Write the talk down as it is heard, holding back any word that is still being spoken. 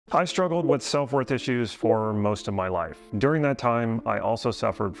I struggled with self-worth issues for most of my life. During that time, I also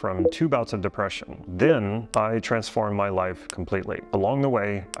suffered from 2 bouts of depression. Then, I transformed my life completely. Along the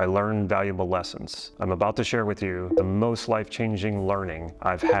way, I learned valuable lessons. I'm about to share with you the most life-changing learning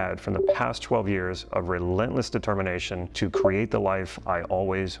I've had from the past 12 years of relentless determination to create the life I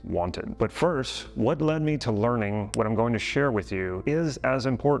always wanted. But first, what led me to learning what I'm going to share with you is as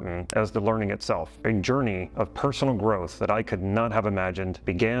important as the learning itself. A journey of personal growth that I could not have imagined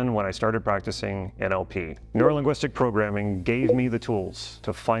began when I started practicing NLP. Neuro Linguistic Programming gave me the tools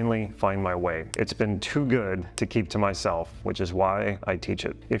to finally find my way. It's been too good to keep to myself, which is why I teach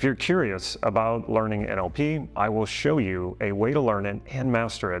it. If you're curious about learning NLP, I will show you a way to learn it and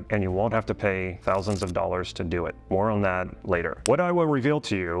master it, and you won't have to pay thousands of dollars to do it. More on that later. What I will reveal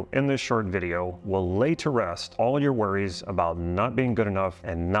to you in this short video will lay to rest all your worries about not being good enough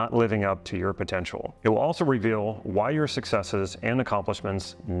and not living up to your potential. It will also reveal why your successes and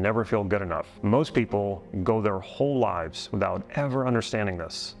accomplishments never feel good enough. Most people go their whole lives without ever understanding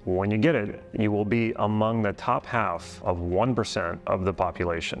this. When you get it, you will be among the top half of 1% of the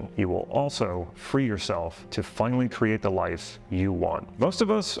population. You will also free yourself to finally create the life you want. Most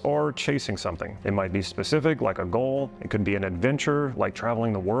of us are chasing something. It might be specific, like a goal. It could be an adventure, like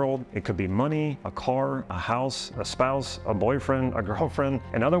traveling the world. It could be money, a car, a house, a spouse, a boyfriend, a girlfriend.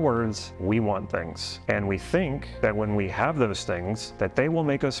 In other words, we want things. And we think that when we have those things, that they will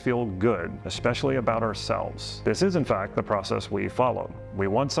make us feel good, especially about ourselves. This is in fact the process we follow. We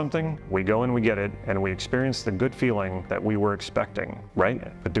want something, we go and we get it, and we experience the good feeling that we were expecting, right?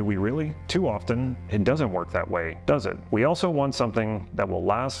 But do we really? Too often, it doesn't work that way, does it? We also want something that will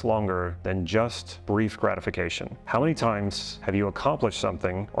last longer than just brief gratification. How many times have you accomplished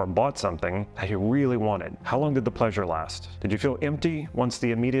something or bought something that you really wanted? How long did the pleasure last? Did you feel empty once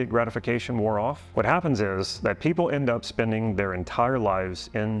the immediate gratification wore off? What happens is that people end up spending their entire lives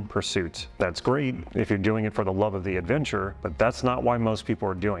in pursuit. That's great if you're doing it for the love of the adventure, but that's not why most people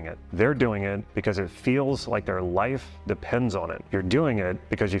are doing it. They're doing it because it feels like their life depends on it. You're doing it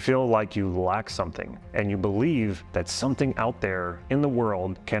because you feel like you lack something, and you believe that something out there in the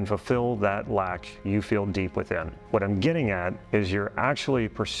world can fulfill that lack you feel deep within. What I'm getting at is you're actually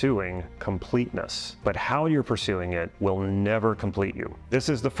pursuing completeness, but how you're pursuing it will never complete you. This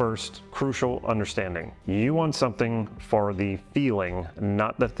is the first crucial understanding. You want something for the feeling,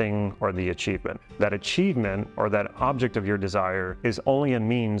 not the thing or the achievement. That achievement or that object of your desire is only a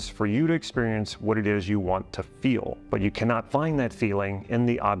means for you to experience what it is you want to feel, but you cannot find that feeling in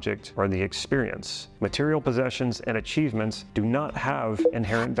the object or the experience. Material possessions and achievements do not have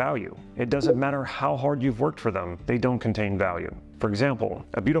inherent value. It doesn't matter how hard you've worked for them, they don't contain value. For example,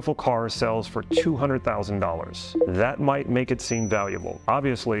 a beautiful car sells for $200,000. That might make it seem valuable.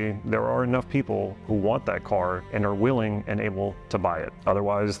 Obviously, there are enough people who want that car and are willing and able to buy it.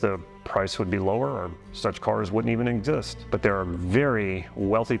 Otherwise, the price would be lower or such cars wouldn't even exist. But there are very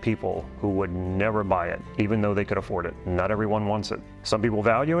wealthy people who would never buy it, even though they could afford it. Not everyone wants it. Some people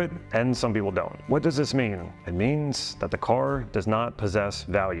value it and some people don't. What does this mean? It means that the car does not possess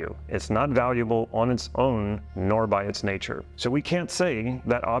value. It's not valuable on its own, nor by its nature. So we can't say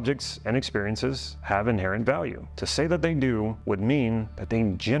that objects and experiences have inherent value. To say that they do would mean that they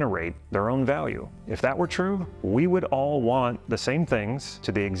generate their own value. If that were true, we would all want the same things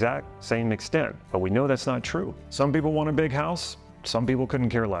to the exact same extent, but we know that's not true. Some people want a big house, some people couldn't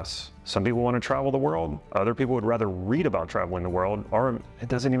care less. Some people want to travel the world, other people would rather read about traveling the world, or it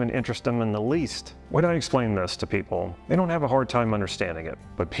doesn't even interest them in the least. When I explain this to people, they don't have a hard time understanding it,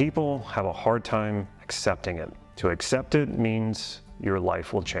 but people have a hard time accepting it. To accept it means your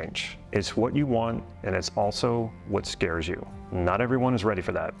life will change. It's what you want, and it's also what scares you. Not everyone is ready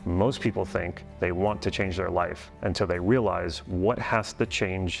for that. Most people think they want to change their life until they realize what has to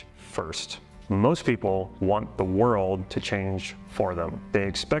change first. Most people want the world to change for them. They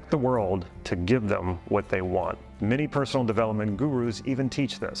expect the world to give them what they want. Many personal development gurus even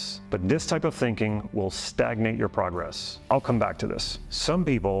teach this, but this type of thinking will stagnate your progress. I'll come back to this. Some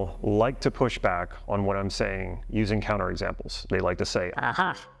people like to push back on what I'm saying using counterexamples. They like to say,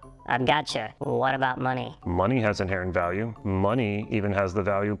 Aha, I've gotcha. What about money? Money has inherent value. Money even has the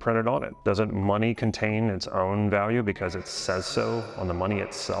value printed on it. Doesn't money contain its own value because it says so on the money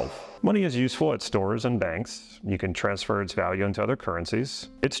itself? Money is useful at stores and banks. You can transfer its value into other currencies.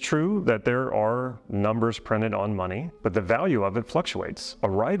 It's true that there are numbers printed on money, but the value of it fluctuates.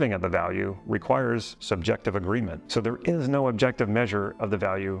 Arriving at the value requires subjective agreement. So there is no objective measure of the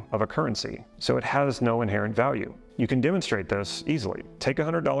value of a currency. So it has no inherent value. You can demonstrate this easily. Take a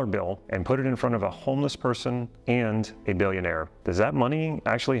 $100 bill and put it in front of a homeless person and a billionaire. Does that money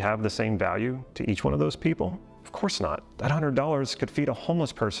actually have the same value to each one of those people? Of Of course not. That $100 could feed a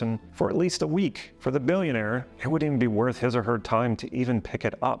homeless person for at least a week. For the billionaire, it wouldn't even be worth his or her time to even pick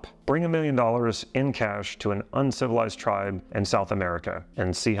it up. Bring $1 million in cash to an uncivilized tribe in South America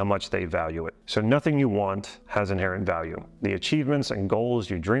and see how much they value it. So nothing you want has inherent value. The achievements and goals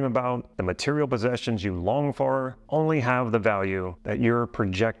you dream about, the material possessions you long for, only have the value that you're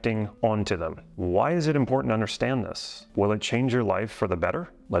projecting onto them. Why is it important to understand this? Will it change your life for the better?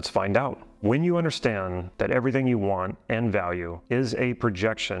 Let's find out. When you understand that everything you want and value is a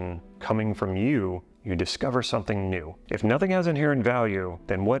projection coming from you, you discover something new. If nothing has inherent value,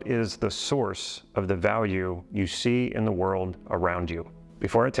 then what is the source of the value you see in the world around you?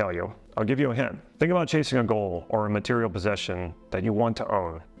 Before I tell you, I'll give you a hint. Think about chasing a goal or a material possession that you want to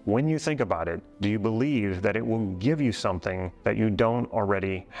own. When you think about it, do you believe that it will give you something that you don't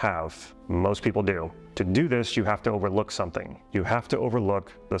already have? Most people do. To do this, you have to overlook something. You have to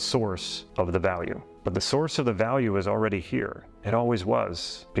overlook the source of the value. But the source of the value is already here. It always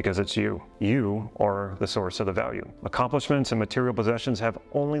was, because it's you. You are the source of the value. Accomplishments and material possessions have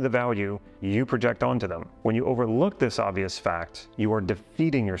only the value you project onto them. When you overlook this obvious fact, you are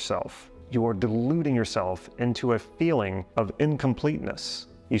defeating yourself. You are deluding yourself into a feeling of incompleteness.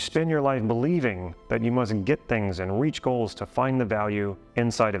 You spend your life believing that you must get things and reach goals to find the value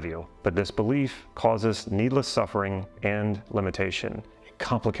inside of you. But this belief causes needless suffering and limitation. It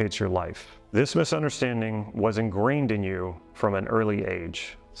complicates your life. This misunderstanding was ingrained in you from an early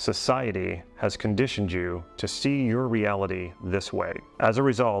age. Society has conditioned you to see your reality this way. As a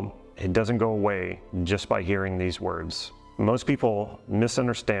result, it doesn't go away just by hearing these words. Most people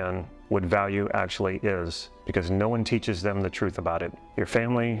misunderstand what value actually is because no one teaches them the truth about it. Your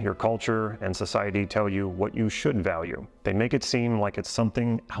family, your culture, and society tell you what you should value. They make it seem like it's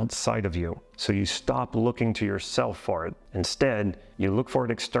something outside of you, so you stop looking to yourself for it. Instead, you look for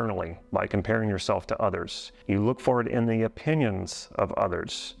it externally by comparing yourself to others. You look for it in the opinions of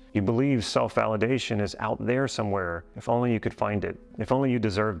others. You believe self-validation is out there somewhere. If only you could find it. If only you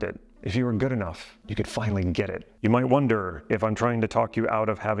deserved it. If you were good enough, you could finally get it. You might wonder if I'm trying to talk you out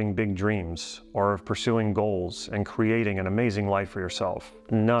of having big dreams or of pursuing goals and creating an amazing life for yourself.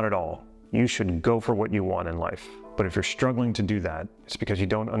 Not at all. You should go for what you want in life. But if you're struggling to do that, it's because you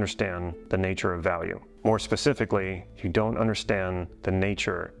don't understand the nature of value. More specifically, you don't understand the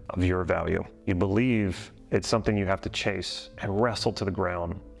nature of your value. You believe it's something you have to chase and wrestle to the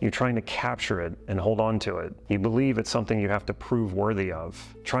ground. You're trying to capture it and hold on to it. You believe it's something you have to prove worthy of.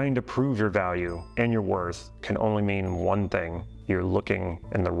 Trying to prove your value and your worth can only mean one thing. You're looking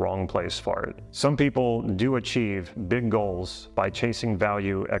in the wrong place for it. Some people do achieve big goals by chasing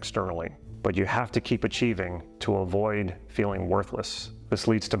value externally, but you have to keep achieving to avoid feeling worthless. This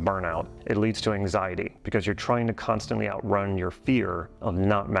leads to burnout. It leads to anxiety because you're trying to constantly outrun your fear of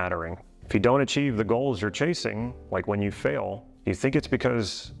not mattering. If you don't achieve the goals you're chasing, like when you fail, you think it's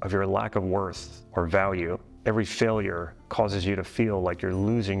because of your lack of worth or value. Every failure causes you to feel like you're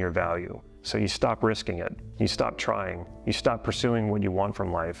losing your value. So you stop risking it. You stop trying. You stop pursuing what you want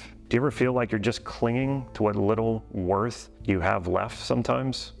from life. Do you ever feel like you're just clinging to what little worth you have left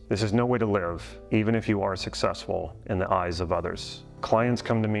sometimes? This is no way to live, even if you are successful in the eyes of others. Clients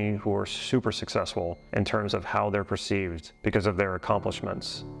come to me who are super successful in terms of how they're perceived because of their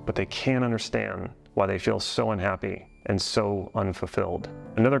accomplishments, but they can't understand why they feel so unhappy and so unfulfilled.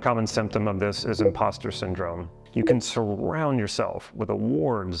 Another common symptom of this is imposter syndrome. You can surround yourself with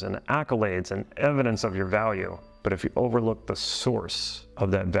awards and accolades and evidence of your value, but if you overlook the source of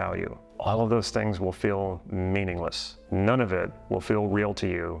that value, all of those things will feel meaningless. None of it will feel real to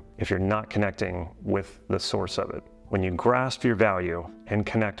you if you're not connecting with the source of it. When you grasp your value and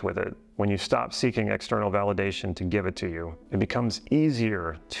connect with it, when you stop seeking external validation to give it to you, it becomes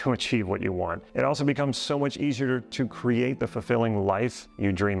easier to achieve what you want. It also becomes so much easier to create the fulfilling life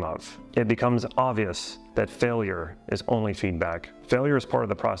you dream of. It becomes obvious that failure is only feedback. Failure is part of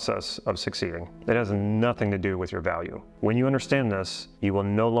the process of succeeding. It has nothing to do with your value. When you understand this, you will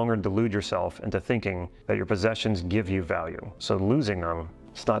no longer delude yourself into thinking that your possessions give you value. So losing them,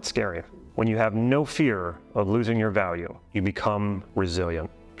 it's not scary. When you have no fear of losing your value, you become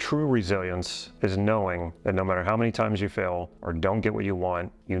resilient. True resilience is knowing that no matter how many times you fail or don't get what you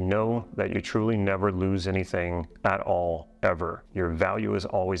want, you know that you truly never lose anything at all, ever. Your value is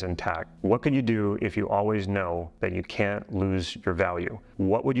always intact. What could you do if you always know that you can't lose your value?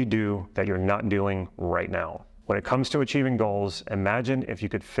 What would you do that you're not doing right now? When it comes to achieving goals, imagine if you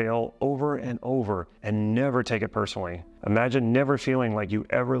could fail over and over and never take it personally. Imagine never feeling like you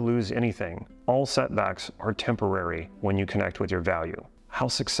ever lose anything. All setbacks are temporary when you connect with your value. How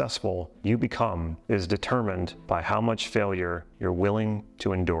successful you become is determined by how much failure you're willing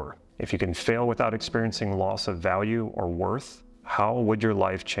to endure. If you can fail without experiencing loss of value or worth, how would your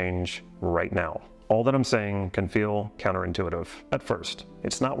life change right now? All that I'm saying can feel counterintuitive at first.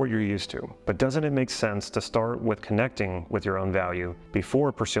 It's not what you're used to. But doesn't it make sense to start with connecting with your own value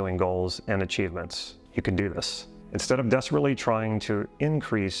before pursuing goals and achievements? You can do this. Instead of desperately trying to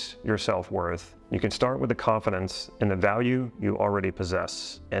increase your self-worth, you can start with the confidence in the value you already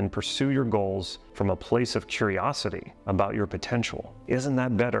possess and pursue your goals from a place of curiosity about your potential. Isn't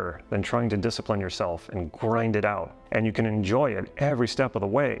that better than trying to discipline yourself and grind it out? And you can enjoy it every step of the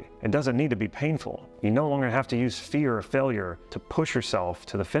way. It doesn't need to be painful. You no longer have to use fear of failure to push yourself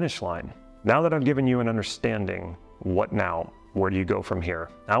to the finish line. Now that I've given you an understanding, what now? Where do you go from here?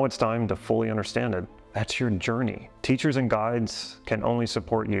 Now it's time to fully understand it. That's your journey. Teachers and guides can only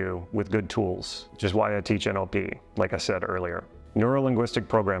support you with good tools, which is why I teach NLP, like I said earlier. Neuro Linguistic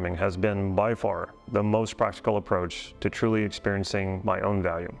Programming has been by far the most practical approach to truly experiencing my own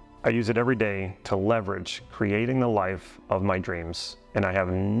value. I use it every day to leverage creating the life of my dreams, and I have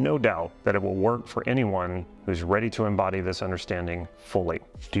no doubt that it will work for anyone who's ready to embody this understanding fully.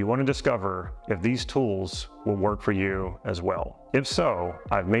 Do you want to discover if these tools will work for you as well? If so,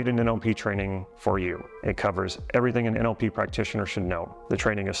 I've made an NLP training for you. It covers everything an NLP practitioner should know. The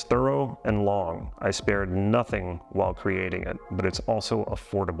training is thorough and long. I spared nothing while creating it, but it's also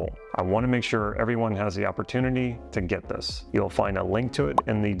affordable. I want to make sure everyone has the opportunity to get this. You'll find a link to it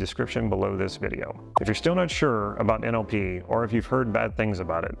in the description below this video. If you're still not sure about NLP, or if you've heard bad things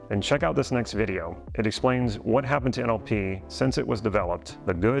about it, then check out this next video. It explains what happened to NLP since it was developed,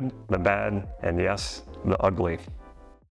 the good, the bad, and yes, the ugly.